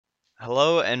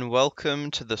Hello and welcome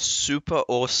to the super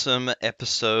awesome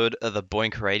episode of the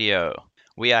Boink Radio.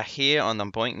 We are here on the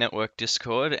Boink Network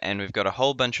Discord and we've got a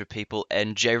whole bunch of people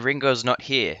and Jay Ringo's not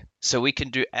here. So we can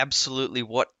do absolutely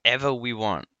whatever we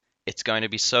want. It's going to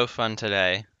be so fun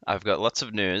today. I've got lots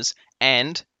of news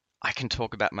and I can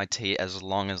talk about my tea as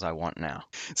long as I want now.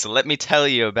 So let me tell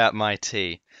you about my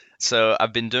tea. So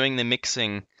I've been doing the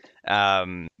mixing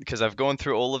because I've gone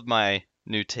through all of my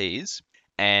new teas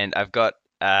and I've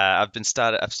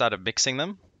started mixing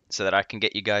them so that I can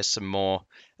get you guys some more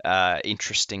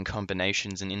interesting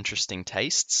combinations and interesting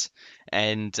tastes.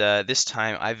 And this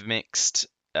time I've mixed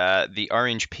the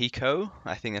orange pico.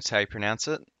 I think that's how you pronounce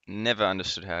it. Never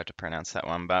understood how to pronounce that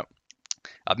one, but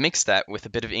I've mixed that with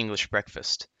a bit of English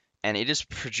breakfast. And it has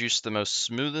produced the most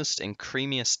smoothest and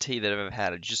creamiest tea that I've ever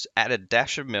had. I just add a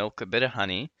dash of milk, a bit of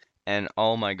honey, and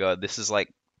oh my god, this is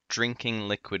like drinking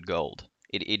liquid gold.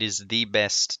 It is the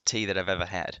best tea that I've ever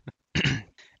had.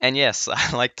 And yes,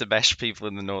 I like to bash people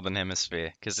in the Northern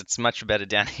Hemisphere because it's much better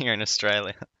down here in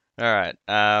Australia. All right.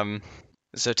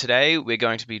 So today we're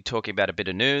going to be talking about a bit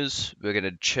of news. We're going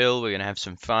to chill. We're going to have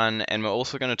some fun, and we're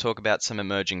also going to talk about some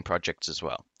emerging projects as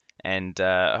well. And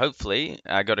hopefully,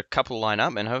 I got a couple line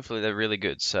up, and hopefully they're really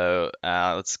good. So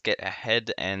let's get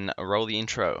ahead and roll the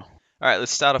intro. All right,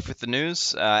 let's start off with the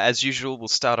news. As usual, we'll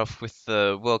start off with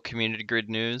the World Community Grid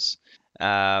news,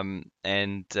 and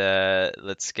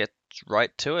let's get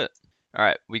right to it. All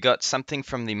right, we got something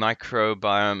from the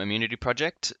Microbiome Immunity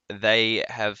Project. They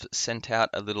have sent out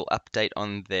a little update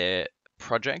on their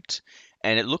project,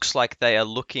 and it looks like they are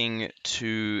looking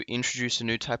to introduce a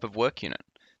new type of work unit.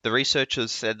 The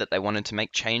researchers said that they wanted to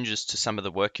make changes to some of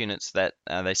the work units that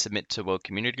they submit to World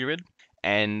Community Grid,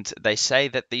 and they say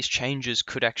that these changes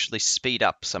could actually speed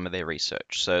up some of their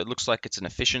research. So it looks like it's an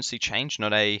efficiency change,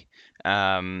 not a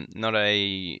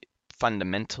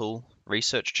fundamental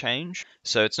research change.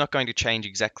 So it's not going to change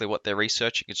exactly what they're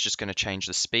researching, it's just going to change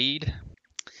the speed.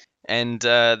 And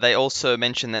they also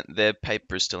mention that their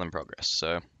paper is still in progress.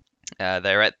 So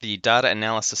they're at the data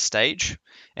analysis stage,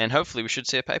 and hopefully we should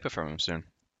see a paper from them soon.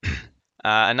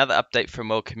 Another update from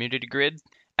World Community Grid.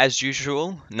 As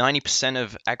usual, 90%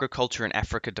 of agriculture in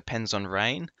Africa depends on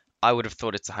rain. I would have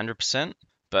thought it's 100%,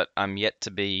 but I'm yet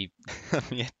to be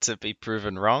I'm yet to be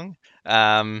proven wrong.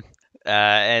 Yeah,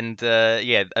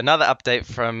 another update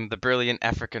from the brilliant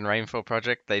African Rainfall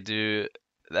Project. They do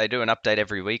an update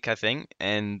every week, I think,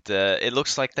 and it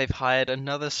looks like they've hired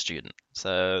another student.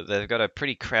 So they've got a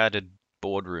pretty crowded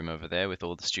boardroom over there with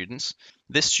all the students.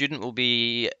 This student will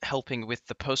be helping with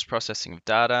the post-processing of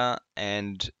data,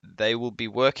 and they will be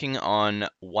working on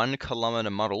 1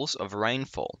 kilometer models of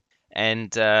rainfall.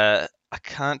 And I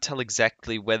can't tell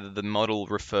exactly whether the model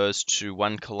refers to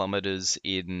 1 kilometers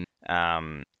in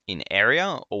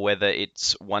area or whether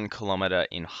it's 1 kilometer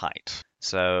in height.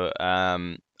 So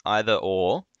either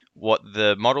or. What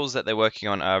the models that they're working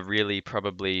on are really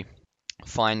probably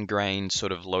fine-grained,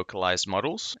 sort of localized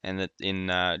models, and that in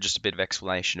just a bit of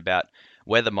explanation about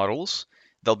weather models,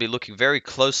 they'll be looking very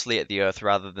closely at the Earth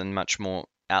rather than much more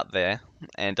out there.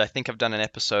 And I think I've done an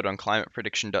episode on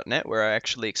climateprediction.net where I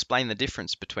actually explain the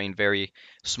difference between very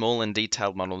small and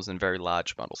detailed models and very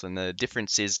large models. And the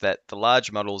difference is that the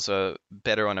large models are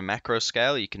better on a macro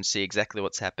scale. You can see exactly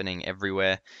what's happening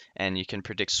everywhere, and you can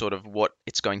predict sort of what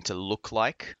it's going to look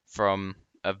like from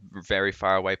a very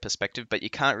far away perspective, but you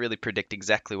can't really predict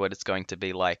exactly what it's going to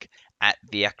be like at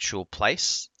the actual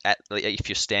place. If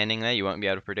you're standing there, you won't be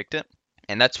able to predict it.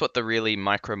 And that's what the really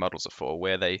micro models are for,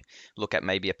 where they look at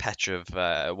maybe a patch of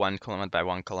 1 kilometer by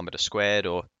 1 kilometer squared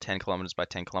or 10 kilometers by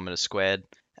 10 kilometers squared.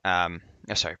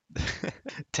 Sorry,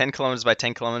 10 kilometers by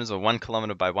 10 kilometers or 1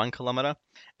 kilometer by 1 kilometer.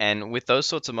 And with those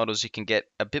sorts of models, you can get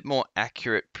a bit more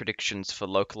accurate predictions for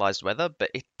localized weather,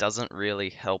 but it doesn't really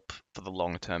help for the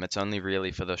long term. It's only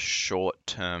really for the short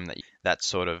term that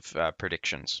sort of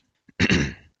predictions.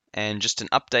 And just an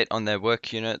update on their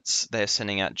work units, they're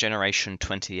sending out Generation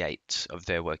 28 of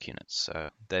their work units. So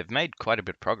they've made quite a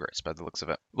bit of progress by the looks of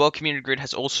it. World Community Grid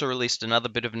has also released another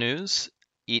bit of news.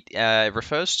 It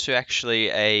refers to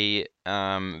actually a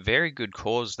very good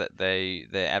cause that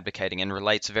they're advocating and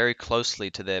relates very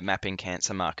closely to their Mapping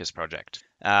Cancer Markers project.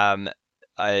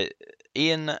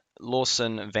 Ian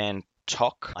Lawson Van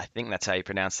Tok, I think that's how you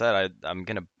pronounce that.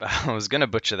 I was gonna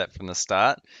butcher that from the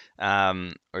start,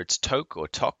 or it's Tok or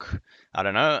Tok, I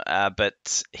don't know.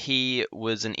 But he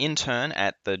was an intern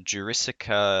at the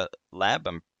Jurissica lab.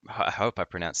 I hope I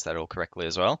pronounced that all correctly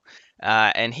as well.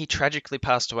 And he tragically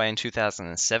passed away in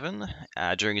 2007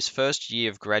 during his first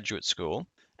year of graduate school.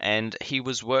 And he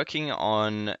was working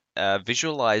on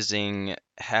visualizing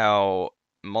how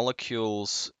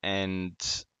molecules and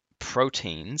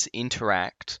proteins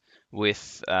interact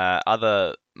with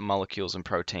other molecules and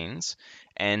proteins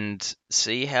and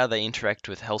see how they interact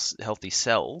with healthy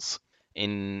cells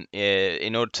in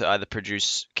order to either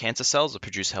produce cancer cells or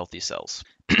produce healthy cells.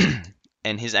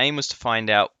 And his aim was to find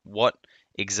out what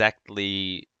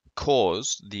exactly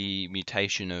caused the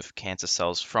mutation of cancer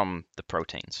cells from the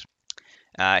proteins.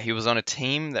 He was on a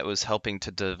team that was helping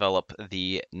to develop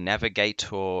the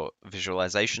Navigator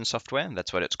visualization software.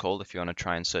 That's what it's called if you want to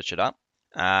try and search it up.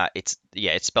 It's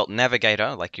spelled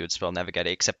Navigator, like you would spell Navigator,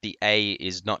 except the A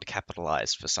is not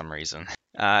capitalized for some reason.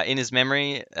 In his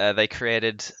memory, they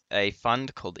created a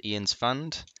fund called Ian's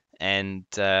Fund, and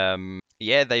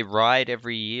they ride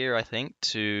every year, I think,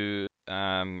 to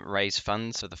raise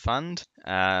funds for the fund.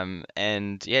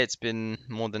 It's been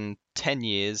more than 10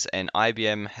 years, and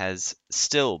IBM has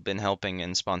still been helping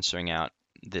and sponsoring out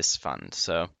this fund.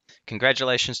 So,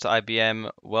 congratulations to IBM.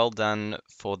 Well done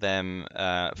for them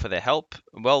for their help.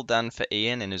 Well done for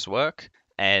Ian and his work.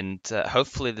 And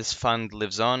hopefully, this fund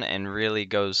lives on and really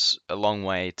goes a long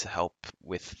way to help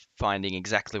with finding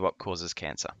exactly what causes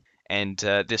cancer. And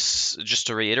just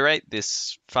to reiterate,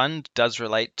 this fund does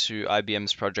relate to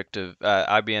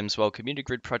IBM's World Community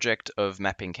Grid project of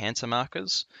mapping cancer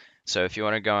markers. So if you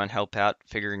want to go and help out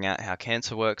figuring out how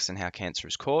cancer works and how cancer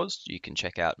is caused, you can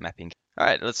check out mapping. All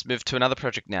right, let's move to another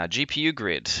project now, GPU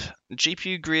Grid.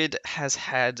 GPU Grid has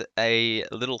had a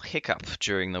little hiccup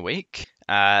during the week.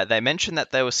 They mentioned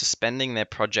that they were suspending their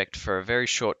project for a very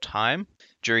short time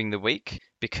during the week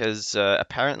because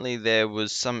apparently there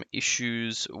was some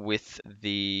issues with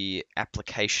the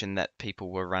application that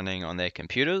people were running on their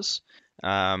computers.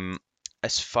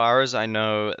 As far as I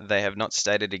know, they have not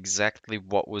stated exactly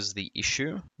what was the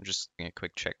issue. I'm just doing a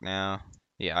quick check now.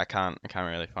 Yeah, I can't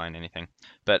really find anything.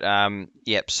 But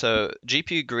so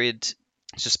GPU Grid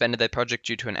suspended their project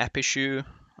due to an app issue.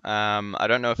 I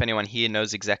don't know if anyone here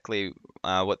knows exactly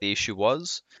what the issue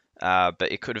was,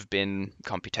 but it could have been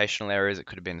computational errors, it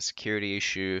could have been a security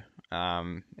issue,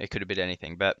 it could have been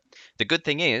anything. But the good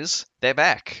thing is they're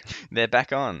back. They're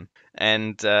back on.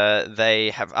 And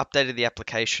they have updated the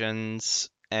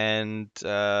applications, and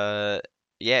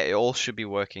it all should be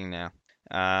working now.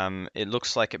 It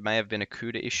looks like it may have been a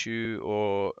CUDA issue,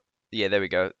 or there we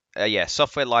go.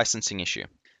 Software licensing issue.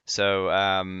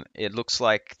 So it looks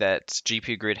like that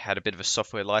GPU Grid had a bit of a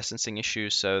software licensing issue,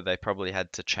 so they probably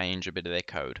had to change a bit of their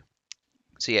code.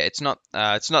 So it's not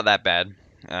that bad.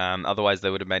 Otherwise, they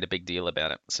would have made a big deal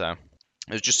about it. So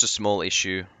it was just a small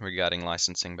issue regarding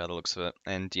licensing by the looks of it.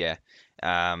 And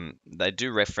they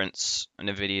do reference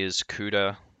NVIDIA's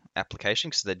CUDA application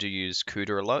because they do use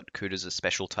CUDA a lot. CUDA is a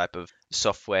special type of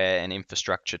software and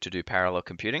infrastructure to do parallel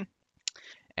computing.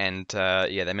 And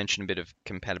they mentioned a bit of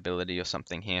compatibility or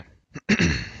something here. All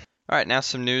right, now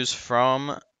some news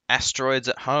from Asteroids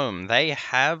at Home. They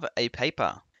have a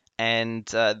paper, and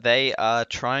they are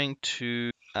trying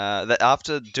to, that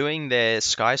after doing their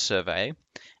sky survey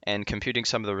and computing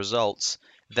some of the results,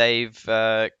 they've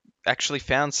actually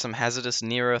found some hazardous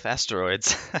near-Earth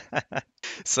asteroids.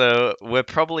 So we're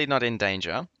probably not in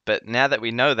danger, but now that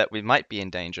we know that we might be in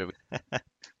danger,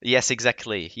 yes,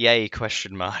 exactly. Yay,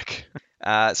 question mark.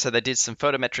 So they did some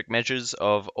photometric measures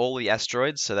of all the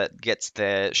asteroids, so that gets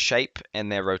their shape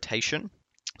and their rotation.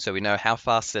 So we know how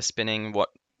fast they're spinning, what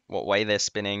way they're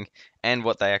spinning, and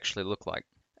what they actually look like.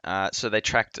 So they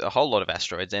tracked a whole lot of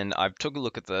asteroids, and I took a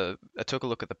look at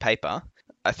the paper.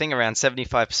 I think around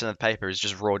 75% of the paper is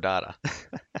just raw data.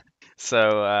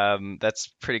 So that's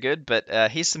pretty good.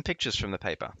 But here's some pictures from the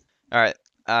paper. All right.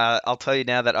 I'll tell you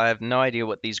now that I have no idea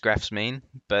what these graphs mean,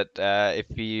 but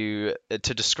to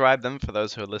describe them for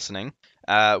those who are listening,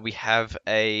 we have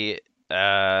a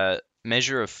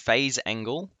measure of phase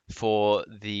angle for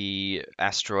the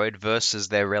asteroid versus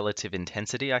their relative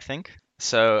intensity, I think.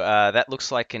 So that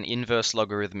looks like an inverse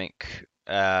logarithmic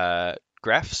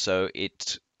graph. So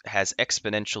it has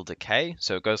exponential decay.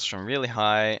 So it goes from really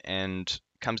high and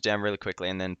comes down really quickly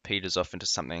and then peters off into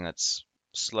something that's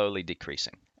slowly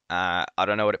decreasing. I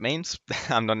don't know what it means.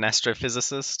 I'm not an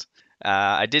astrophysicist.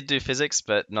 I did do physics,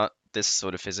 but not this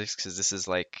sort of physics because this is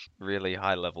like really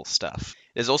high level stuff.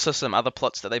 There's also some other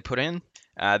plots that they put in.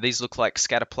 These look like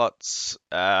scatter plots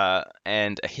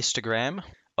and a histogram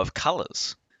of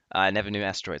colors. I never knew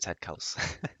asteroids had colors.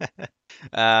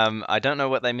 I don't know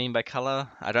what they mean by color.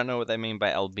 I don't know what they mean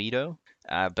by albedo.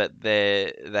 But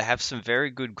they have some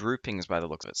very good groupings by the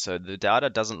looks of it. So the data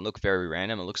doesn't look very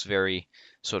random. It looks very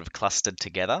sort of clustered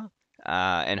together.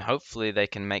 And hopefully they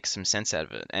can make some sense out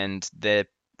of it. And they're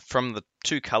from the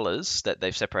two colors that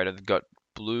they've separated, they've got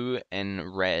blue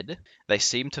and red. They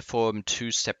seem to form two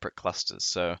separate clusters.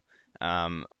 So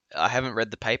I haven't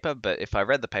read the paper, but if I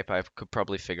read the paper, I could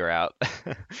probably figure out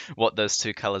what those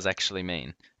two colors actually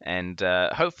mean. And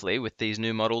hopefully, with these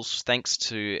new models, thanks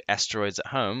to asteroids at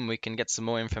home, we can get some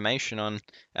more information on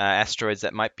asteroids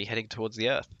that might be heading towards the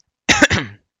Earth.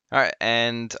 All right,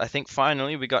 and I think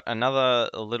finally we got another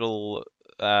little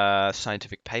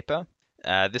scientific paper.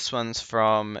 This one's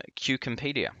from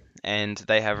Qcompedia, and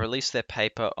they have released their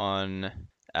paper on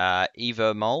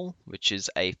EvoMol, which is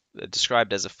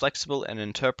described as a flexible and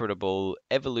interpretable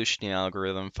evolutionary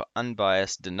algorithm for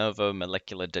unbiased de novo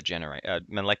molecular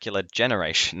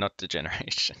generation, not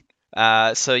degeneration.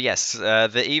 So yes,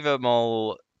 the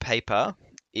EvoMol paper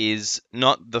is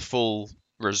not the full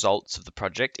results of the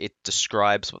project. It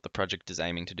describes what the project is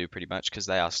aiming to do pretty much because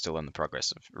they are still in the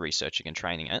progress of researching and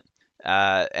training it.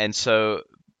 And so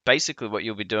basically what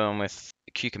you'll be doing with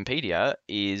Qcompedia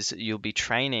is you'll be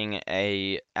training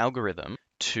a algorithm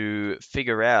to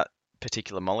figure out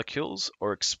particular molecules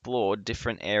or explore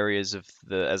different areas of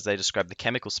as they describe, the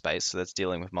chemical space, so that's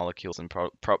dealing with molecules and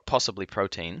possibly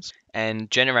proteins,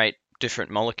 and generate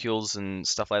different molecules and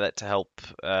stuff like that to help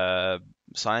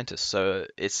scientists. So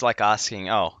it's like asking,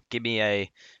 oh, give me a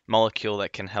molecule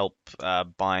that can help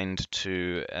bind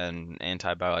to an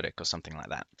antibiotic or something like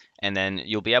that. And then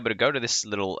you'll be able to go to this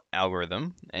little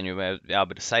algorithm and you'll be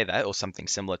able to say that or something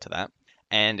similar to that.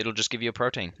 And it'll just give you a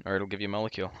protein or it'll give you a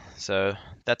molecule. So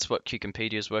that's what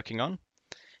Qcompedia is working on.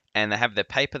 And they have their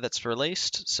paper that's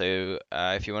released. So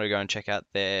if you want to go and check out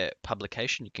their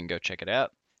publication, you can go check it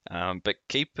out. But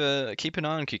keep an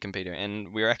eye on Qcompedia,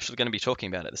 and we're actually going to be talking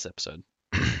about it this episode.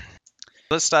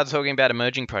 Let's start talking about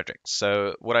emerging projects.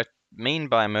 So what I mean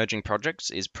by emerging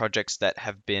projects is projects that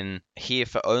have been here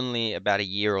for only about a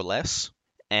year or less,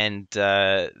 and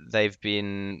they're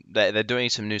doing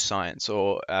some new science,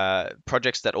 or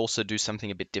projects that also do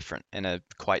something a bit different and are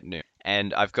quite new.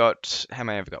 And I've got, how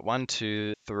many have I got? 1,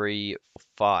 2, 3, 4,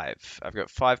 5. I've got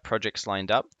 5 projects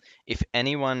lined up. If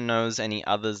anyone knows any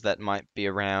others that might be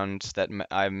around that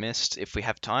I missed, if we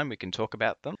have time, we can talk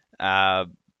about them.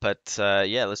 But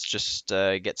yeah, let's just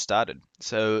get started.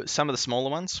 So some of the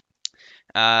smaller ones.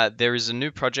 There is a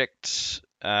new project,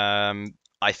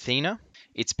 Athena.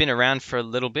 It's been around for a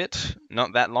little bit,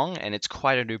 not that long, and it's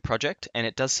quite a new project, and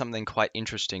it does something quite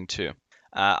interesting too.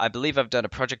 I believe I've done a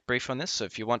project brief on this, so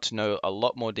if you want to know a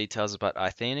lot more details about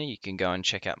Athena, you can go and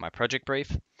check out my project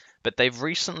brief. But they've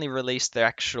recently released their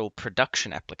actual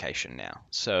production application now.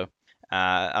 So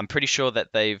I'm pretty sure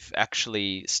that they've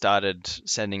actually started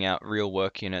sending out real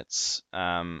work units,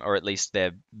 or at least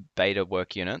their beta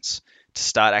work units, to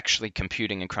start actually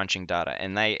computing and crunching data.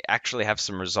 And they actually have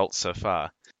some results so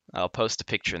far. I'll post a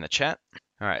picture in the chat.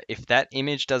 All right, if that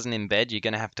image doesn't embed, you're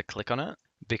going to have to click on it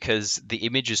because the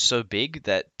image is so big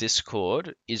that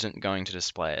Discord isn't going to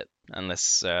display it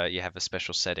unless you have a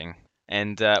special setting.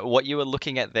 And what you are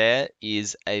looking at there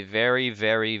is a very,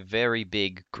 very, very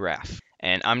big graph.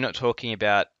 And I'm not talking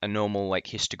about a normal like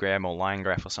histogram or line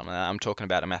graph or something like that. I'm talking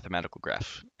about a mathematical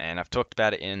graph. And I've talked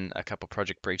about it in a couple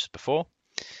project briefs before.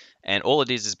 And all it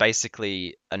is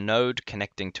basically a node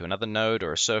connecting to another node,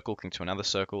 or a circle connecting to another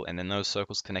circle, and then those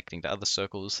circles connecting to other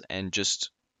circles, and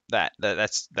just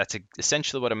that's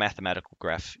essentially what a mathematical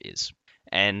graph is.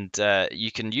 And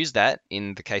you can use that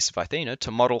in the case of Athena to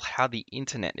model how the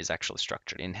internet is actually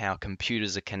structured and how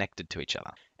computers are connected to each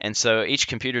other. And so each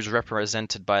computer is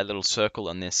represented by a little circle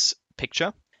on this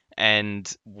picture, and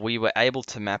we were able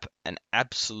to map an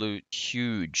absolute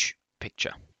huge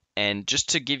picture. And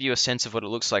just to give you a sense of what it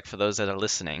looks like for those that are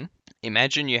listening,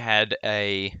 imagine you had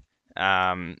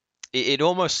it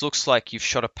almost looks like you've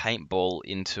shot a paintball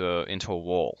into a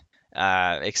wall,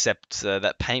 except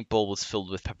that paintball was filled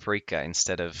with paprika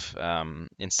instead of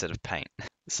paint.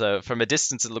 So from a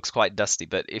distance, it looks quite dusty,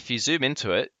 but if you zoom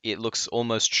into it, it looks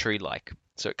almost tree-like.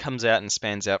 So it comes out and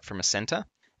spans out from a center,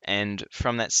 and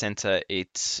from that center,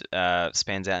 it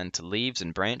spans out into leaves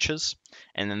and branches,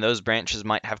 and then those branches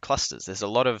might have clusters. There's a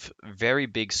lot of very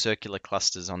big circular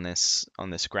clusters on this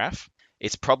graph.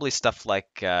 It's probably stuff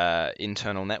like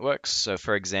internal networks. So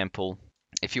for example,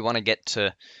 if you want to get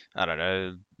to, I don't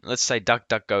know, let's say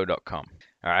DuckDuckGo.com,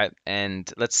 all right,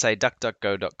 and let's say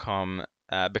DuckDuckGo.com.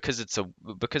 Because it's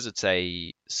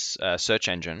a search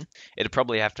engine, it'll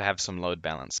probably have to have some load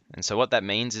balance. And so what that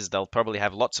means is they'll probably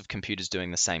have lots of computers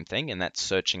doing the same thing, and that's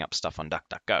searching up stuff on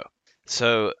DuckDuckGo.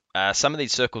 So some of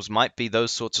these circles might be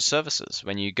those sorts of services.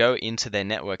 When you go into their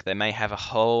network, they may have a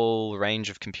whole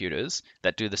range of computers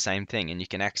that do the same thing, and you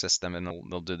can access them and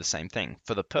they'll do the same thing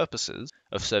for the purposes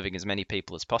of serving as many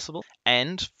people as possible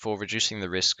and for reducing the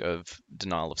risk of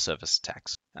denial of service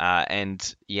attacks.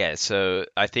 And yeah, so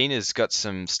Athena's got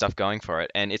some stuff going for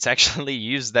it, and it's actually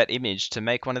used that image to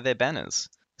make one of their banners.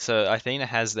 So Athena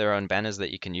has their own banners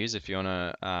that you can use if you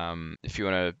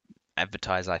wanna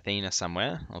advertise Athena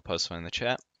somewhere. I'll post one in the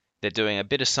chat. They're doing a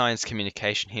bit of science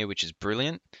communication here, which is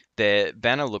brilliant. Their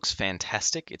banner looks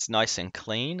fantastic. It's nice and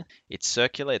clean. It's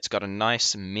circular. It's got a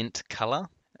nice mint color,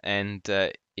 and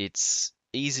it's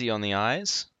easy on the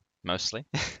eyes, mostly,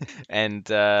 and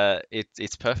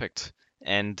it's perfect.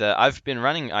 And I've been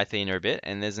running Athena a bit,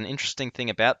 and there's an interesting thing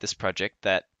about this project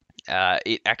that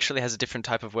it actually has a different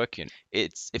type of work unit.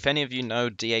 If any of you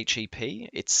know DHEP,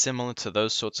 it's similar to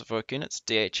those sorts of work units.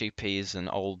 DHEP is an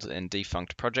old and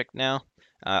defunct project now.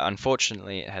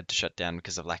 Unfortunately, it had to shut down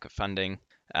because of lack of funding.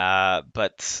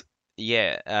 But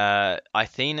yeah,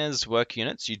 Athena's work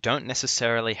units, you don't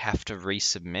necessarily have to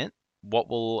resubmit. What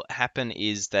will happen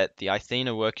is that the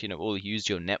Athena work unit will use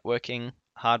your networking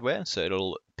hardware, so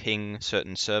it'll ping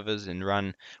certain servers and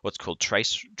run what's called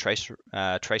trace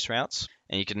routes.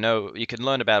 And you can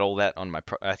learn about all that on my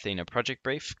Athena project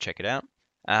brief. Check it out.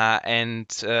 And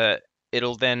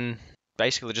it'll then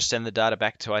basically just send the data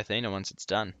back to Athena once it's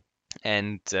done.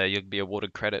 And you'll be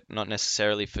awarded credit not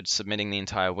necessarily for submitting the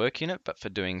entire work unit, but for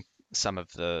doing some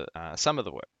of the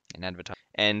work in advertising.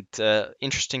 And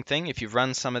interesting thing, if you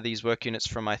run some of these work units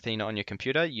from Athena on your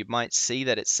computer, you might see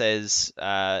that it says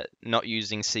not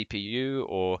using CPU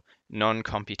or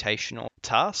non-computational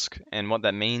task. And what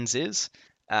that means is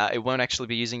it won't actually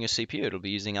be using your CPU. It'll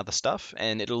be using other stuff,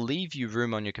 and it'll leave you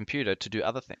room on your computer to do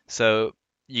other things. So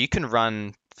you can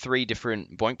run 3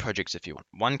 different BOINC projects if you want.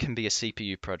 One can be a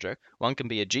CPU project, one can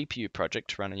be a GPU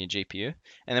project to run on your GPU,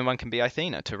 and then one can be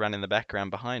Athena to run in the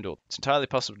background behind all. It's entirely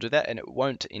possible to do that, and it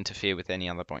won't interfere with any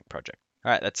other BOINC project.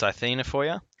 All right, that's Athena for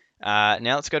you. Now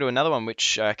let's go to another one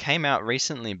which came out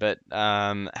recently, but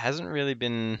hasn't really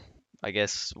been, I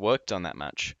guess, worked on that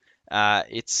much.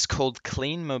 It's called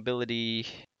Clean Mobility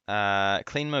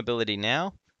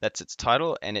Now. That's its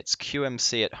title, and it's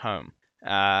QMC at Home.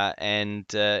 And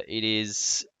it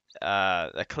is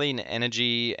a clean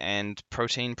energy and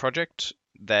protein project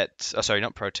sorry,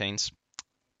 not proteins,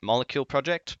 molecule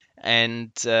project,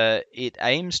 and it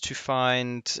aims to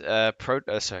find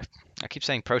sorry, I keep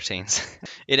saying proteins.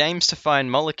 It aims to find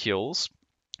molecules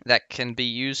that can be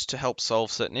used to help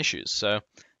solve certain issues. So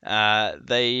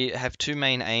they have 2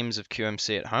 main aims of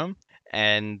QMC at Home,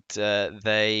 and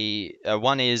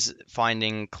one is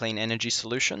finding clean energy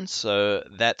solutions. So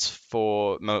that's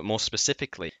for more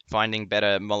specifically finding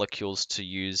better molecules to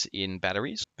use in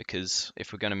batteries, because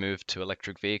if we're going to move to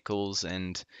electric vehicles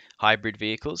and hybrid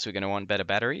vehicles, we're going to want better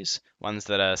batteries, ones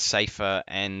that are safer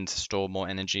and store more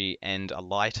energy and are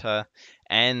lighter,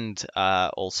 and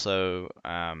also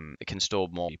it can store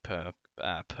more per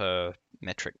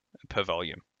metric per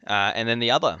volume. And then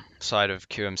the other side of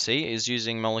QMC is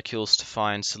using molecules to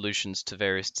find solutions to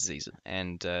various diseases.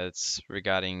 And it's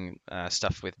regarding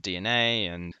stuff with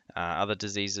DNA and other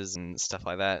diseases and stuff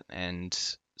like that. And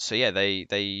so, yeah,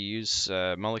 they use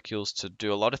molecules to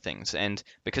do a lot of things. And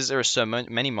because there are so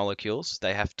many molecules,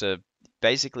 they have to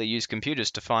basically use computers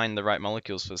to find the right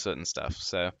molecules for certain stuff.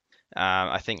 So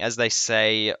I think, as they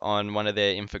say on one of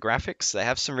their infographics, they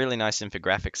have some really nice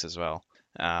infographics as well.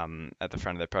 At the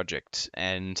front of their project.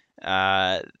 And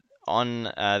on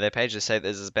their page, they say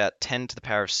there's about 10 to the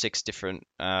power of 6 different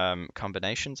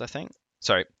combinations, I think.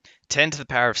 Sorry, 10 to the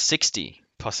power of 60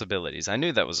 possibilities. I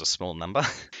knew that was a small number.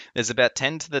 There's about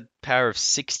 10 to the power of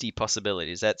 60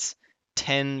 possibilities. That's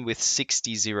 10 with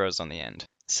 60 zeros on the end.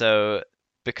 So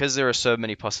because there are so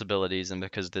many possibilities and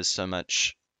because there's so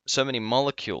many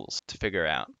molecules to figure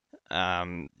out,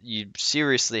 you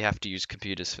seriously have to use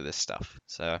computers for this stuff.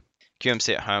 So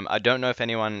QMC at Home. I don't know if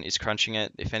anyone is crunching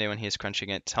it. If anyone here is crunching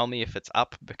it, tell me if it's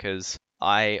up, because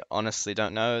I honestly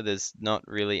don't know. There's not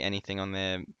really anything on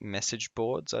their message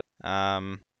boards,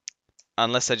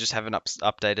 unless they just haven't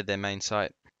updated their main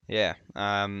site. Yeah.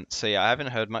 So yeah, I haven't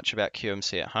heard much about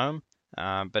QMC at Home,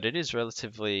 but it is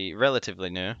relatively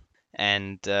new,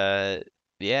 and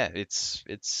yeah,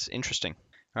 it's interesting.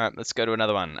 All right, let's go to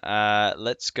another one.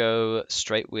 Let's go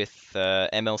straight with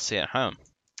MLC at Home.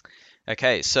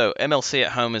 Okay, so MLC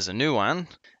at Home is a new one,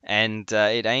 and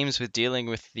it aims with dealing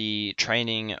with the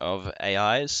training of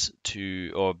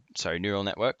neural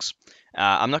networks.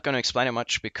 I'm not going to explain it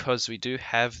much because we do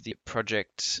have the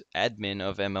project admin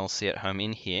of MLC at Home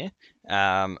in here.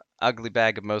 Ugly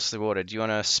Bag of Mostly Water, do you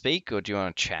want to speak or do you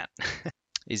want to chat?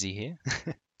 Is he here?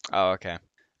 Oh, okay.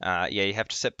 Yeah, you have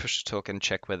to set push to talk and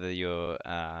check whether you're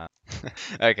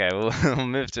okay, we'll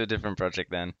move to a different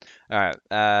project then. All right,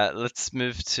 let's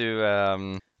move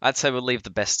to. I'd say we'll leave the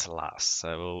best to last,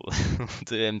 so we'll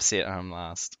do MC at Home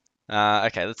last.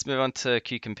 Okay, let's move on to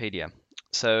Qcompedia.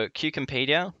 So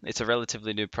Qcompedia, it's a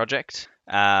relatively new project.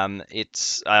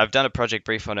 I've done a project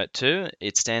brief on it too.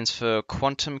 It stands for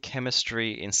Quantum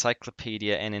Chemistry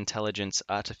Encyclopedia and Intelligence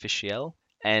Artificielle,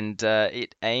 and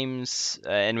it aims,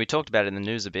 and we talked about it in the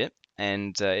news a bit,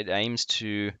 and it aims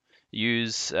to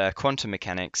use quantum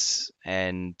mechanics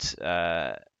and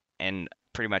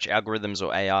pretty much algorithms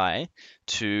or AI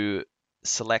to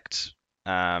select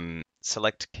hold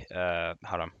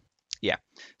on. Yeah.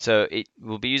 So it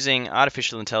will be using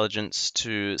artificial intelligence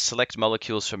to select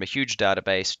molecules from a huge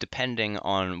database depending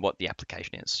on what the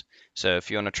application is. So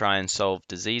if you want to try and solve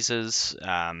diseases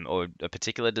or a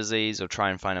particular disease or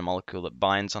try and find a molecule that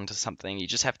binds onto something, you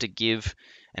just have to give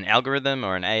an algorithm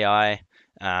or an AI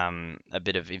a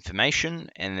bit of information,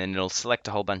 and then it'll select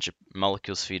a whole bunch of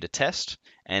molecules for you to test.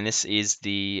 And this is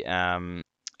the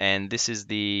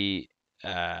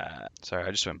sorry,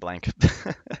 I just went blank.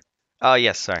 Oh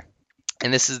yes, sorry.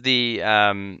 And this is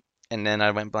and then I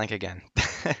went blank again.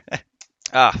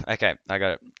 Okay, I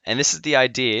got it. And this is the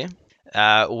idea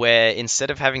where instead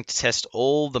of having to test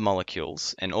all the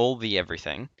molecules and all the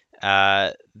everything,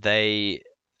 they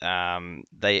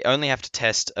only have to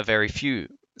test a very few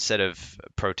set of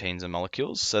proteins and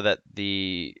molecules, so that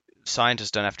the scientists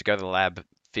don't have to go to the lab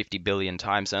 50 billion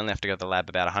times. They only have to go to the lab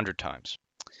about 100 times.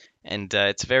 And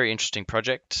it's a very interesting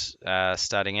project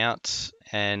starting out,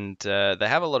 and they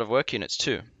have a lot of work units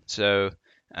too. So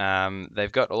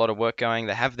they've got a lot of work going.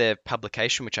 They have their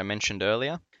publication, which I mentioned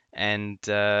earlier, and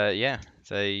yeah,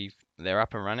 they're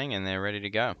up and running and they're ready to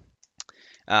go.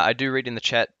 I do read in the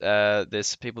chat.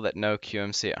 There's people that know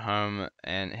QMC at home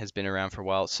and has been around for a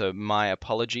while. So my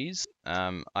apologies.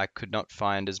 I could not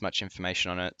find as much information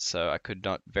on it, so I could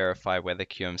not verify whether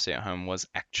QMC at home was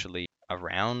actually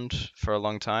around for a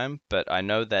long time. But I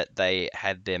know that they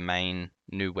had their main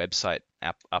new website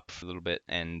up for a little bit,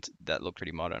 and that looked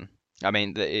pretty modern. I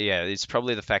mean, yeah, it's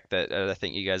probably the fact that I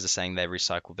think you guys are saying they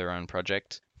recycled their own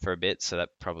project for a bit, so that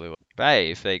probably. But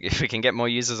hey, if we can get more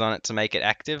users on it to make it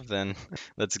active, then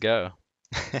let's go.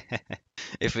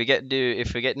 If we get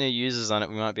new users on it,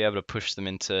 we might be able to push them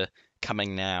into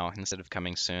coming now instead of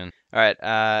coming soon. All right,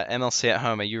 MLC at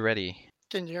home, are you ready?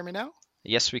 Can you hear me now?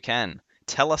 Yes, we can.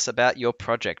 Tell us about your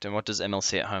project and what does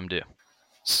MLC at home do?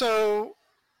 So,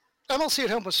 MLC at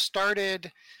Home was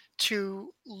started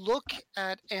to look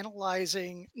at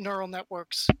analyzing neural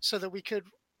networks so that we could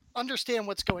understand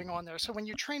what's going on there. So, when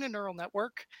you train a neural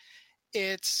network,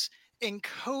 it's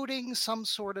encoding some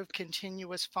sort of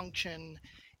continuous function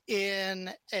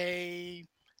in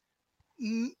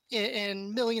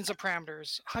in millions of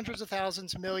parameters, hundreds of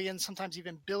thousands, millions, sometimes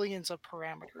even billions of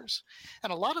parameters.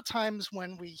 And a lot of times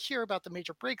when we hear about the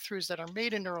major breakthroughs that are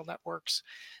made in neural networks,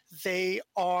 they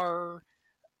are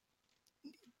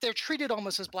they're treated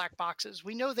almost as black boxes.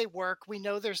 We know they work, we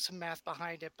know there's some math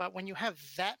behind it, but when you have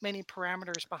that many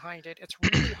parameters behind it, it's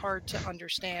really hard to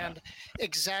understand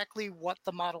exactly what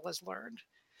the model has learned.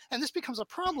 And this becomes a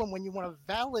problem when you want to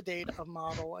validate a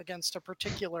model against a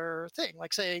particular thing.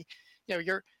 Like say,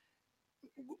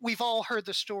 we've all heard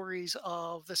the stories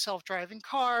of the self-driving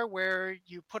car where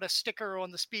you put a sticker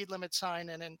on the speed limit sign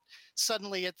and then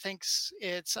suddenly it thinks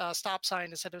it's a stop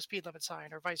sign instead of a speed limit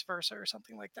sign, or vice versa, or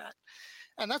something like that.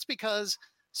 And that's because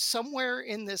somewhere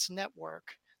in this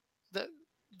network, the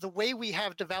the way we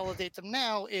have to validate them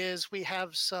now is we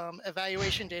have some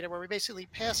evaluation data where we basically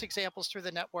pass examples through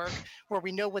the network where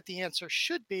we know what the answer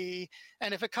should be.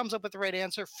 And if it comes up with the right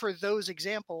answer for those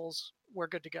examples, we're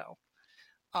good to go.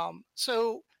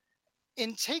 So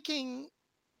in taking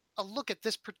a look at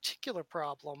this particular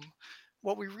problem,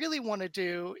 what we really want to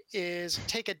do is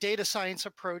take a data science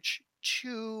approach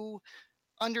to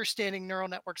understanding neural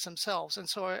networks themselves. And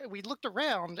so we looked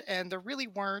around and there really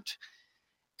weren't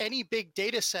any big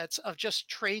data sets of just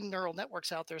trained neural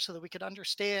networks out there so that we could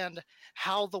understand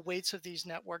how the weights of these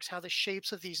networks, how the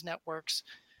shapes of these networks,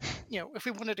 if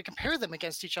we wanted to compare them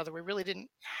against each other, we really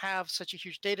didn't have such a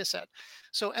huge data set.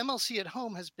 So MLC at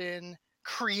Home has been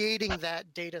creating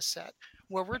that data set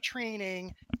where we're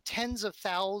training tens of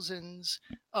thousands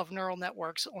of neural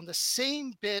networks on the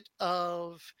same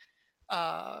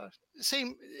uh,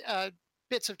 same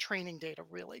bits of training data,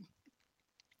 really.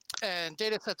 And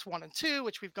data sets 1 and 2,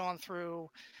 which we've gone through,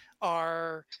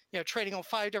 are training on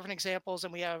 5 different examples,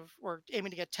 and we're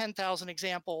aiming to get 10,000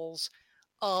 examples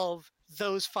of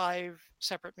those 5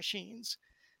 separate machines.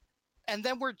 And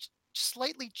then we're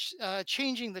slightly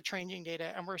changing the training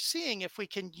data, and we're seeing if we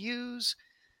can use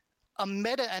a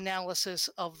meta-analysis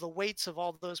of the weights of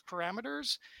all those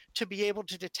parameters to be able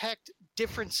to detect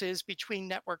differences between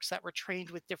networks that were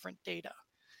trained with different data.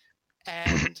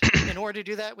 And in order to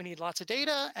do that, we need lots of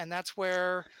data. And that's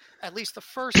where at least the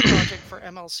first project for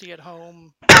MLC at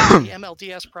home, the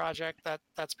MLDS project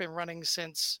that's been running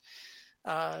since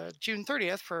June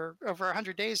 30th for over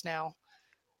 100 days now,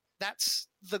 that's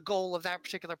the goal of that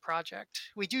particular project.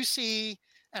 We do see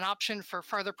an option for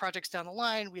further projects down the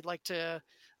line. We'd like to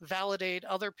validate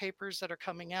other papers that are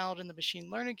coming out in the machine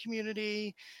learning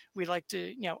community. We'd like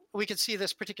to, we could see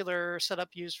this particular setup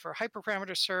used for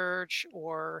hyperparameter search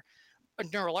or a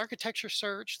neural architecture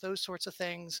search, those sorts of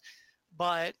things.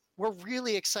 But we're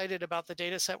really excited about the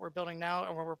data set we're building now,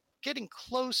 and we're getting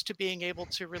close to being able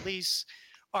to release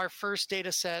our first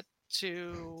data set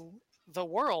to the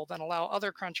world and allow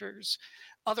other crunchers,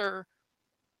 other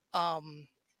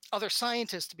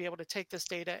scientists to be able to take this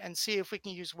data and see if we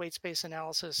can use weight space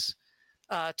analysis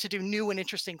to do new and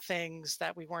interesting things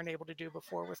that we weren't able to do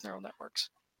before with neural networks.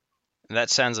 That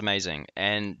sounds amazing.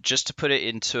 And just to put it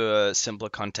into a simpler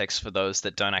context for those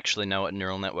that don't actually know what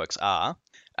neural networks are,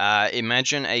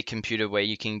 imagine a computer where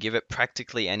you can give it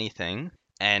practically anything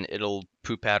and it'll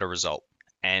poop out a result.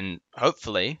 And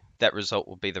hopefully that result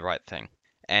will be the right thing.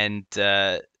 And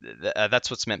that's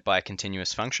what's meant by a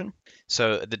continuous function.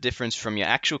 So the difference from your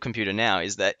actual computer now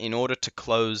is that in order to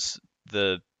close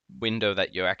the window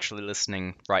that you're actually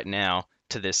listening right now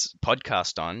to this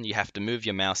podcast on, you have to move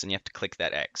your mouse and you have to click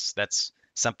that X. That's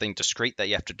something discrete that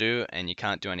you have to do, and you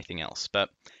can't do anything else. But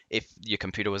if your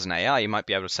computer was an AI, you might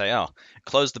be able to say, "Oh,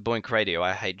 close the Boink Radio.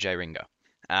 I hate Jay Ringo,"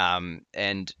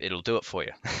 and it'll do it for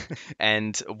you.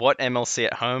 And what MLC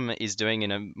at home is doing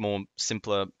in a more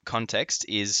simpler context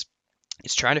is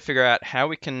trying to figure out how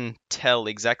we can tell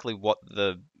exactly what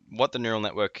the neural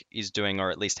network is doing,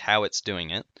 or at least how it's doing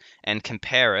it, and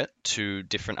compare it to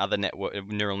different other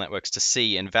neural networks to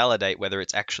see and validate whether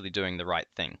it's actually doing the right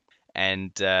thing.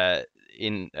 And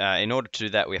in order to do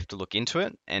that, we have to look into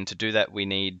it, and to do that, we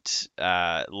need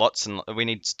we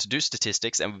need to do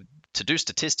statistics, and to do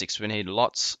statistics, we need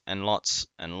lots and lots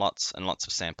and lots and lots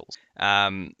of samples.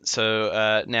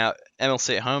 So now,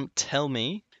 MLC at home, tell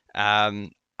me.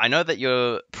 I know that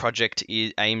your project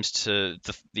aims to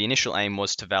the initial aim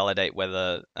was to validate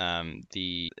whether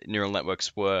the neural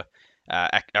networks are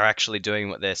actually doing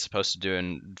what they're supposed to do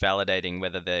and validating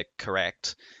whether they're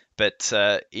correct. But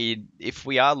if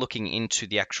we are looking into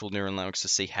the actual neural networks to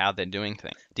see how they're doing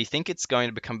things, do you think it's going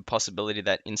to become a possibility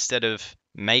that instead of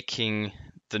making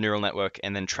the neural network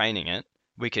and then training it,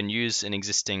 we can use an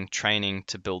existing training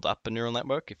to build up a neural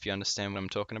network, if you understand what I'm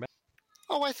talking about?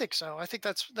 Oh, I think so. I think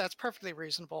that's perfectly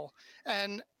reasonable.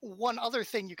 And one other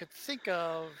thing you could think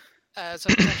of as a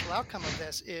potential outcome of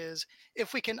this is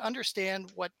if we can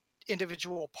understand what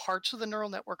individual parts of the neural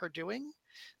network are doing,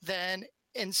 then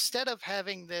instead of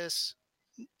having this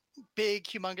big,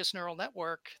 humongous neural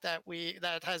network that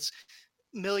has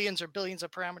millions or billions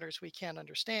of parameters we can't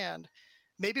understand,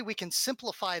 maybe we can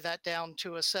simplify that down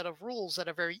to a set of rules that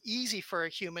are very easy for a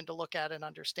human to look at and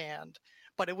understand,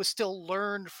 but it was still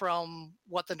learned from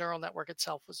what the neural network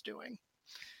itself was doing.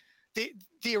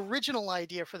 The original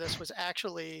idea for this was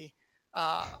actually,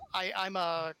 I'm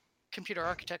a computer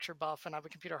architecture buff and I'm a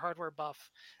computer hardware buff.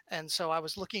 And so I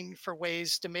was looking for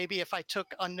ways to, maybe if I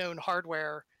took unknown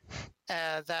hardware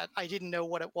that I didn't know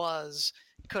what it was,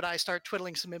 could I start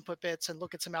twiddling some input bits and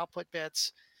look at some output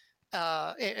bits,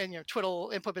 and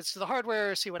twiddle input bits to the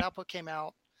hardware, see what output came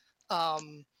out,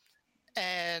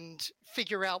 and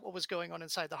figure out what was going on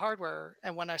inside the hardware.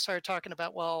 And when I started talking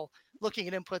about, well, looking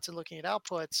at inputs and looking at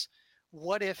outputs,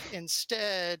 what if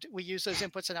instead we use those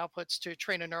inputs and outputs to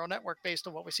train a neural network based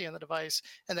on what we see on the device,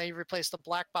 and then you replace the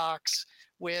black box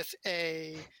with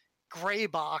a gray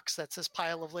box that's this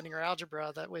pile of linear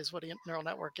algebra that is what a neural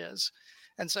network is.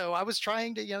 And so I was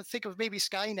trying to think of maybe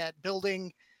Skynet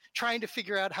trying to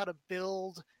figure out how to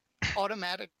build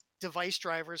automatic device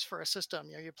drivers for a system.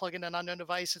 You plug in an unknown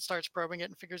device, it starts probing it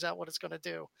and figures out what it's going to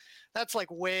do. That's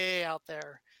like way out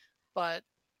there. But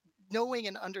knowing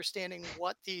and understanding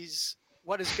what is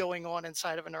going on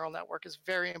inside of a neural network is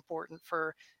very important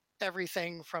for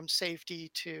everything from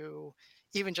safety to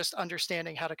even just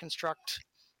understanding how to construct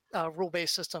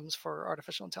rule-based systems for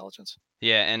artificial intelligence.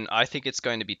 Yeah, and I think it's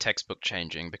going to be textbook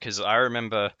changing, because I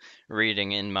remember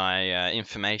reading in my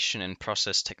information and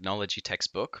process technology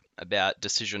textbook about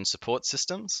decision support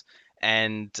systems,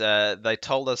 and they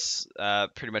told us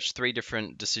pretty much three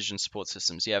different decision support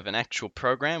systems. You have an actual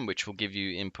program, which will give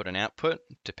you input and output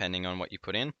depending on what you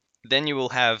put in. Then you will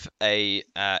have a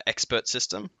expert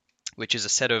system, which is a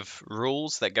set of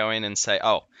rules that go in and say,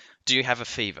 oh, do you have a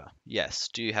fever? Yes.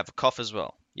 Do you have a cough as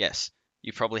well? Yes.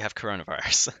 you probably have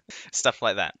coronavirus, stuff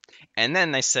like that. And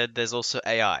then they said there's also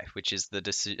AI, which is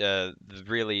the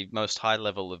really most high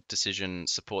level of decision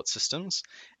support systems.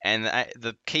 And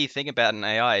the key thing about an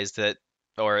AI is that,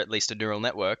 or at least a neural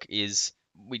network, is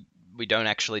we don't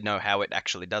actually know how it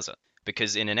actually does it.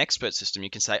 Because in an expert system, you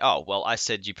can say, oh, well, I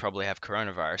said you probably have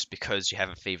coronavirus because you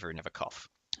have a fever and have a cough.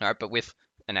 All right, but with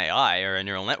an AI or a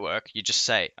neural network, you just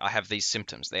say, I have these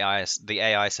symptoms. The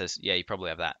AI says, yeah, you probably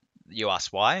have that. You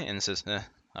ask why, and it says,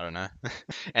 I don't know.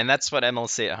 And that's what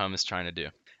MLC at Home is trying to do.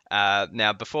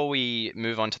 Now, before we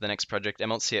move on to the next project,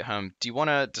 MLC at Home, do you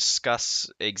want to discuss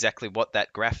exactly what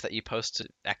that graph that you posted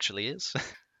actually is?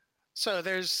 So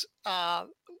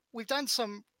we've done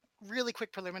some really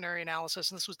quick preliminary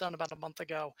analysis, and this was done about a month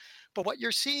ago. But what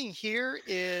you're seeing here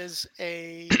is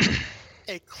a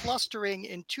clustering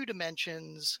in 2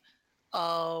 dimensions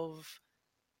of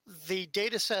the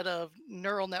data set of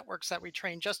neural networks that we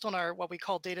train just on our what we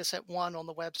call data set 1 on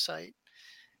the website.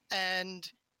 And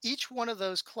each one of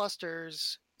those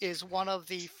clusters is one of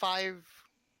the 5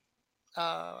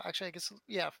 actually I guess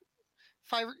yeah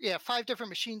 5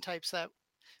 different machine types that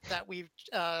we've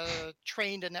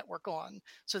trained a network on.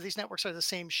 So these networks are the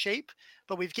same shape,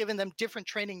 but we've given them different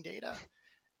training data.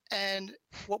 And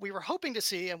what we were hoping to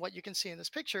see, and what you can see in this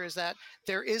picture, is that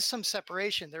there is some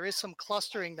separation. There is some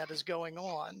clustering that is going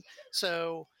on.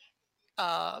 So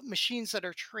machines that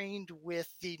are trained with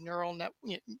the neural net,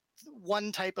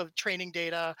 one type of training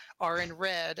data are in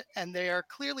red, and they are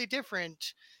clearly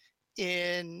different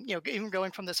in, even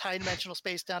going from this high dimensional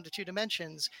space down to 2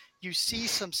 dimensions. You see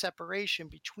some separation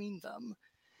between them.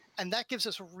 And that gives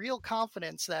us real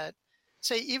confidence that,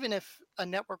 say, even if a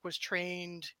network was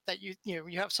trained, that you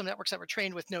have some networks that were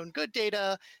trained with known good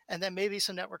data, and then maybe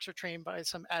some networks are trained by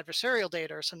some adversarial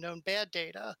data or some known bad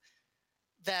data,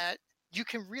 that you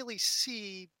can really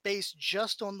see, based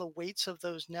just on the weights of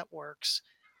those networks,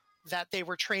 that they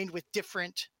were trained with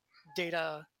different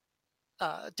data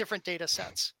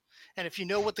sets. And if you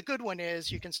know what the good one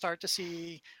is, you can start to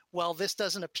see, well, this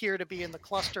doesn't appear to be in the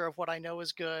cluster of what I know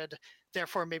is good.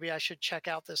 Therefore, maybe I should check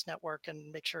out this network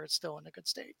and make sure it's still in a good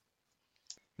state.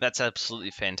 That's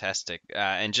absolutely fantastic.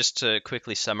 And just to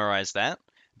quickly summarize that,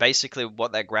 basically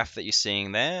what that graph that you're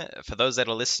seeing there, for those that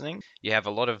are listening, you have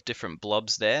a lot of different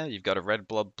blobs there. You've got a red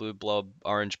blob, blue blob,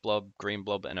 orange blob, green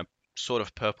blob, and a sort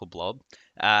of purple blob.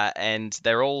 And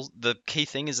the key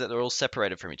thing is that they're all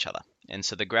separated from each other. And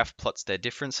so the graph plots their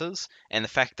differences, and the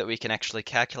fact that we can actually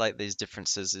calculate these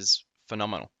differences is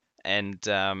phenomenal. And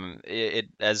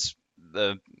as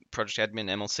the project admin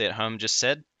MLC at Home just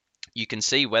said, you can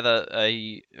see whether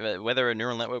a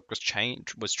neural network was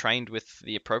trained with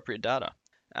the appropriate data,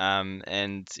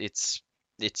 and it's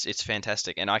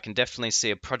fantastic. And I can definitely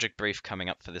see a project brief coming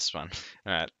up for this one.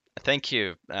 All right, thank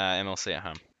you, MLC at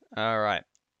Home. All right,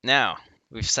 now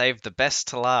we've saved the best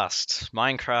to last.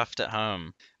 Minecraft at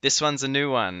Home. This one's a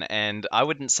new one, and I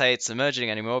wouldn't say it's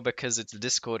emerging anymore because its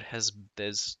Discord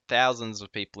there's thousands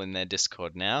of people in their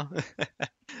Discord now.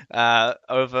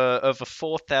 Over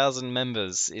 4,000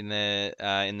 members in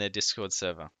their Discord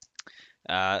server.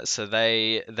 So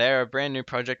they're a brand new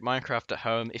project, Minecraft at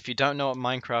Home. If you don't know what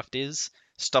Minecraft is,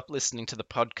 stop listening to the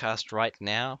podcast right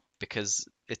now because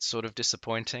it's sort of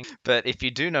disappointing. But if you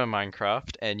do know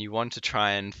Minecraft and you want to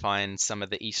try and find some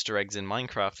of the Easter eggs in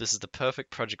Minecraft, this is the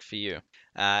perfect project for you.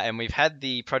 And we've had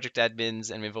the project admins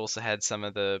and we've also had some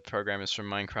of the programmers from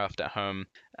Minecraft at Home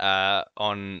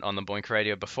on the Boink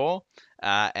Radio before.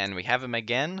 And we have them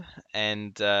again,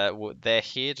 and they're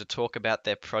here to talk about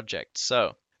their project.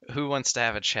 So, who wants to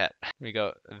have a chat? We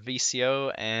got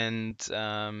VCO and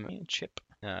Chip.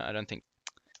 I don't think.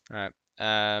 All right.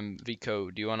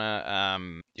 Vico, do you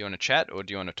wanna chat or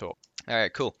do you wanna talk? All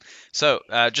right, cool. So,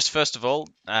 just first of all,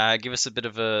 give us a bit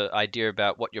of a idea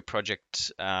about what your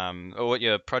project or what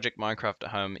your project Minecraft at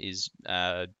Home is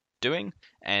doing,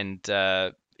 and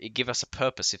give us a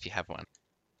purpose if you have one.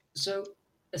 So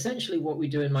essentially, what we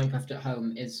do in Minecraft at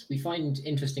Home is we find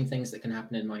interesting things that can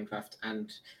happen in Minecraft,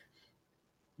 and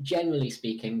generally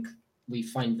speaking, we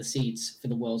find the seeds for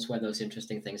the worlds where those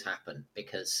interesting things happen,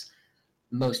 because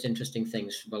most interesting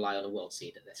things rely on a world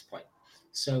seed at this point.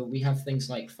 So we have things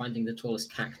like finding the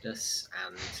tallest cactus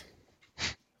and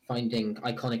finding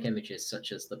iconic images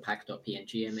such as the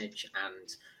pack.png image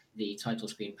and the title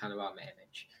screen panorama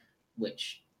image,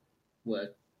 which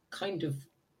were kind of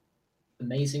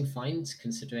amazing finds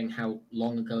considering how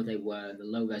long ago they were and the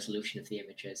low resolution of the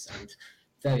images and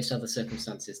various other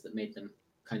circumstances that made them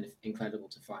kind of incredible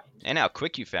to find. And how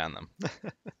quick you found them.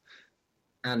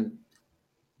 And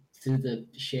through the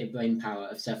sheer brain power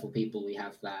of several people we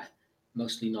have there,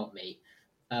 mostly not me,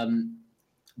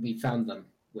 we found them,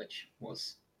 which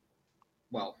was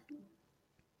well,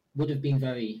 would have been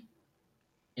very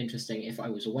interesting if I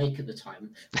was awake at the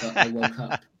time, but I woke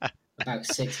up about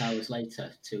 6 hours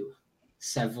later to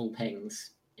several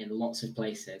pings in lots of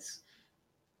places.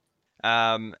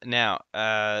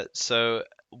 So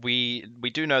we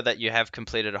do know that you have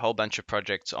completed a whole bunch of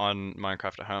projects on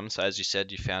Minecraft at Home. So as you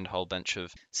said, you found a whole bunch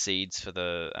of seeds for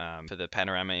the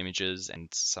panorama images and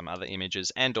some other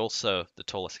images, and also the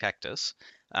tallest cactus.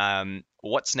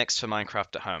 What's next for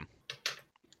Minecraft at Home?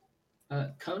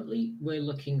 Currently, we're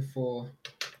looking for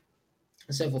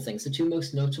several things. The two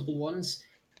most notable ones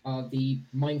are the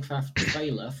Minecraft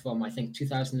trailer from, I think,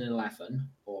 2011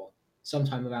 or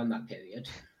sometime around that period,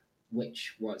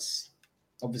 which was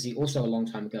obviously also a long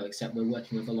time ago, except we're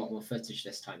working with a lot more footage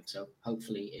this time, so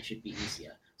hopefully it should be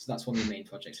easier. So that's one of the main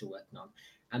projects we're working on.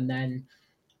 And then,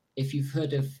 if you've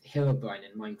heard of Herobrine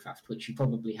in Minecraft, which you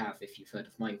probably have if you've heard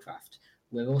of Minecraft,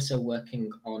 we're also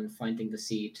working on finding the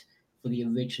seed for the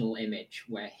original image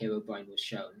where Herobrine was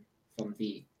shown from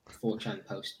the 4chan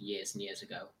post years and years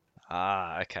ago.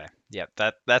 Ah, okay. Yep,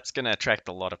 that's gonna attract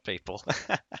a lot of people.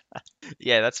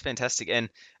 Yeah, that's fantastic. And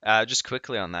just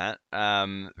quickly on that,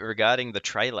 regarding the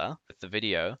trailer with the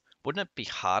video, wouldn't it be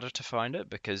harder to find it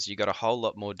because you got a whole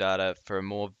lot more data for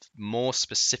a more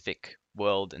specific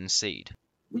world and seed?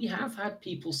 We have had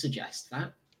people suggest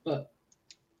that, but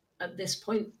at this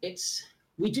point,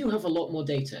 we do have a lot more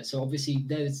data. So obviously,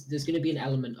 there's going to be an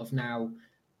element of now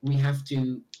we have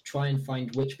to try and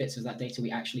find which bits of that data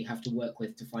we actually have to work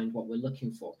with to find what we're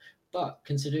looking for. But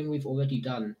considering we've already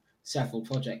done several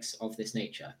projects of this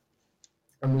nature,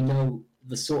 and we know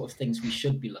the sort of things we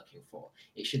should be looking for,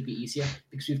 it should be easier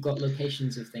because we've got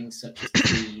locations of things such as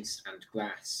trees and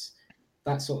grass.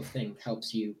 That sort of thing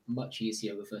helps you much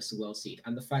easier reverse the world seed.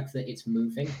 And the fact that it's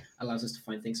moving allows us to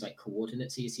find things like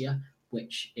coordinates easier,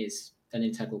 which is an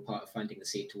integral part of finding the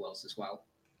seed to worlds as well.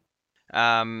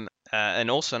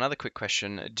 And also another quick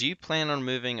question: do you plan on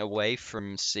moving away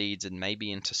from seeds and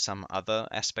maybe into some other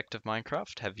aspect of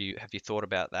Minecraft? Have you thought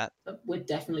about that? We're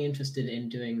definitely interested in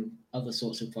doing other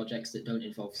sorts of projects that don't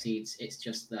involve seeds. It's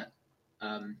just that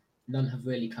none have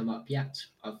really come up yet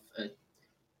of a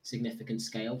significant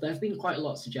scale. There have been quite a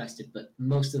lot suggested, but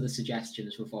most of the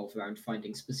suggestions revolve around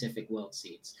finding specific world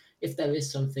seeds. If there is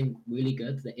something really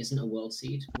good that isn't a world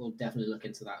seed, we'll definitely look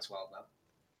into that as well, though.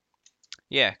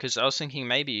 Yeah, because I was thinking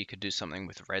maybe you could do something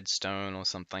with redstone or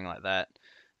something like that,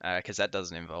 because that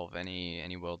doesn't involve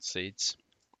any world seeds.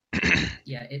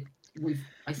 Yeah,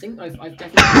 I think I've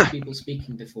definitely heard people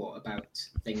speaking before about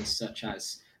things such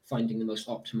as finding the most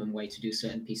optimum way to do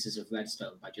certain pieces of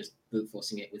redstone by just brute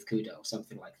forcing it with CUDA or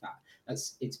something like that.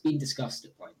 It's been discussed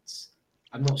at points.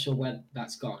 I'm not sure where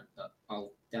that's gone, but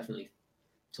I'll definitely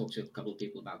talk to a couple of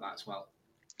people about that as well.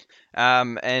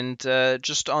 And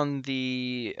just on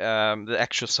the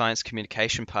actual science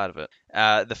communication part of it,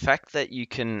 the fact that you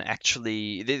can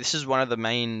actually this is one of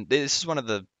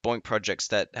the Boink projects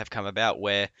that have come about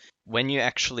where when you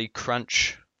actually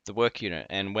crunch the work unit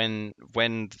and when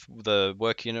the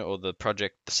work unit or the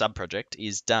sub project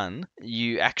is done,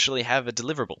 you actually have a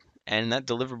deliverable, and that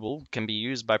deliverable can be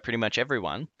used by pretty much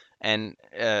everyone. And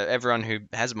everyone who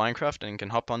has Minecraft and can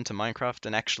hop onto Minecraft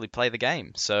and actually play the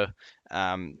game. So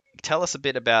tell us a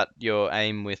bit about your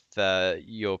aim with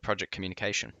your project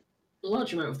communication. A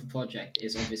large amount of the project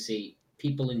is obviously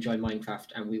people enjoy Minecraft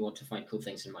and we want to find cool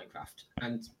things in Minecraft.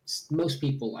 And most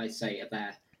people, I say, are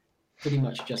there pretty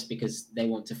much just because they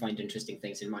want to find interesting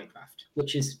things in Minecraft,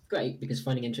 which is great because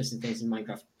finding interesting things in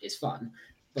Minecraft is fun,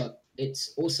 but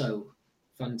it's also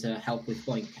fun to help with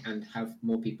Boink and have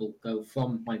more people go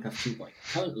from Minecraft to Boink.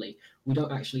 Currently, we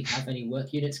don't actually have any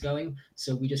work units going,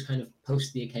 so we just kind of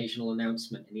post the occasional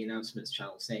announcement in the announcements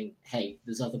channel saying, hey,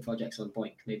 there's other projects on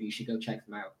Boink, maybe you should go check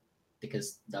them out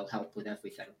because they'll help with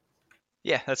everything.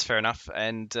 Yeah, that's fair enough.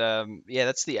 And yeah,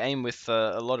 that's the aim with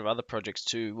a lot of other projects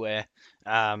too, where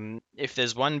if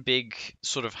there's one big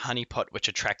sort of honeypot which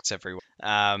attracts everyone,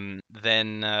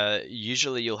 then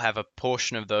usually you'll have a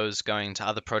portion of those going to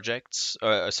other projects.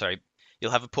 Sorry,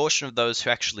 you'll have a portion of those who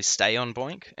actually stay on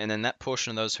Boink, and then that portion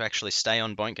of those who actually stay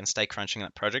on Boink and stay crunching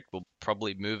that project will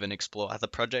probably move and explore other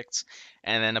projects,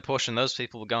 and then a portion of those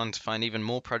people will go on to find even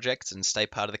more projects and stay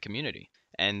part of the community.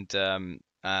 And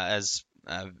as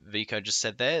Vico just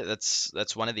said there,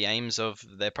 that's one of the aims of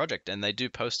their project, and they do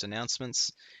post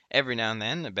announcements every now and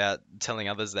then about telling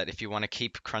others that if you want to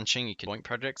keep crunching, you can Boink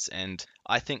projects, and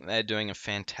I think they're doing a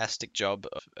fantastic job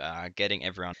of getting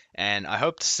everyone. And I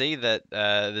hope to see that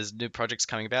there's new projects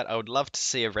coming about. I would love to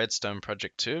see a redstone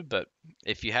project too, but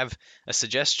if you have a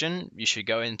suggestion, you should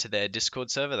go into their Discord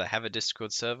server. They have a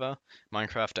Discord server,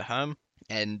 Minecraft at Home.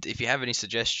 And if you have any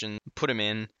suggestions, put them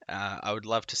in. I would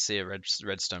love to see a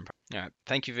redstone. All right,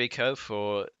 thank you, Vico,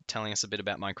 for telling us a bit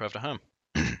about Minecraft at home.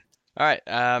 All right,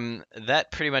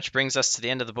 that pretty much brings us to the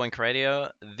end of the Boink Radio.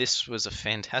 This was a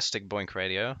fantastic Boink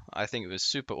Radio. I think it was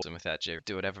super awesome without Jerry.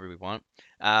 Do whatever we want.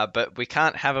 But we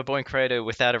can't have a Boink Radio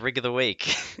without a Rig of the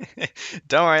Week.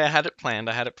 Don't worry, I had it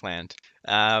planned.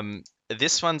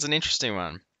 This one's an interesting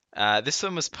one. This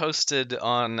one was posted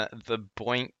on the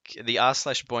r/boink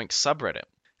subreddit,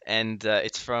 and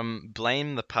it's from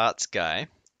Blame the Parts Guy,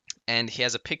 and he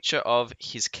has a picture of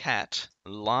his cat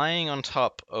lying on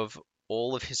top of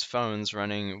all of his phones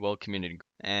running World Community.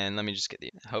 And let me just get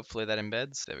hopefully that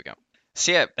embeds. There we go.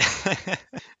 So yeah,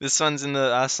 this one's in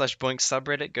the r/boink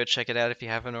subreddit. Go check it out if you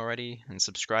haven't already, and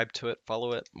subscribe to it,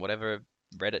 follow it, whatever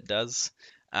Reddit does.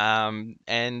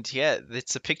 And yeah,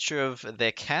 it's a picture of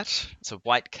their cat. It's a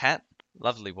white cat,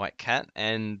 lovely white cat,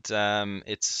 and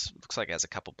looks like it has a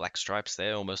couple black stripes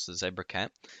there, almost a zebra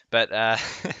cat. But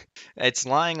it's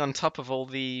lying on top of all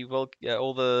the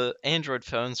Android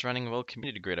phones running World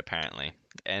Community Grid apparently.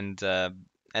 And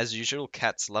as usual,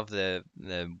 cats love their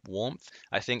warmth.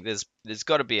 I think there's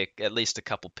got to be at least a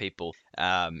couple people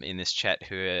in this chat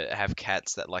who have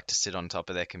cats that like to sit on top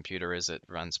of their computer as it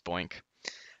runs Boink.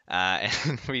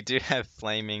 And we do have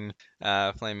Flaming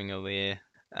Alir,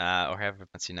 or however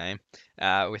that's your name,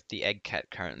 with the Egg Cat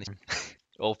currently.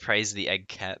 All praise the Egg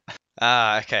Cat.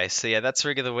 Okay, so yeah, that's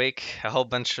Rig of the Week. A whole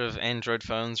bunch of Android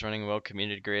phones running World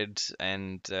Community Grid,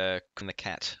 and the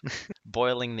cat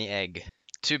boiling the egg.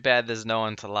 Too bad there's no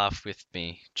one to laugh with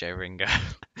me, J Ringo.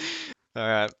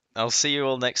 Alright, I'll see you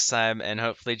all next time, and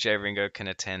hopefully J Ringo can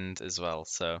attend as well.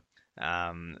 So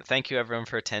thank you everyone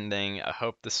for attending. I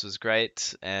hope this was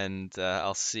great, and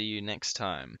I'll see you next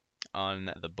time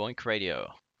on the Boink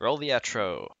Radio. Roll the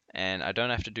outro, and I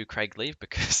don't have to do Craig Leave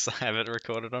because I have it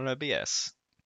recorded on OBS.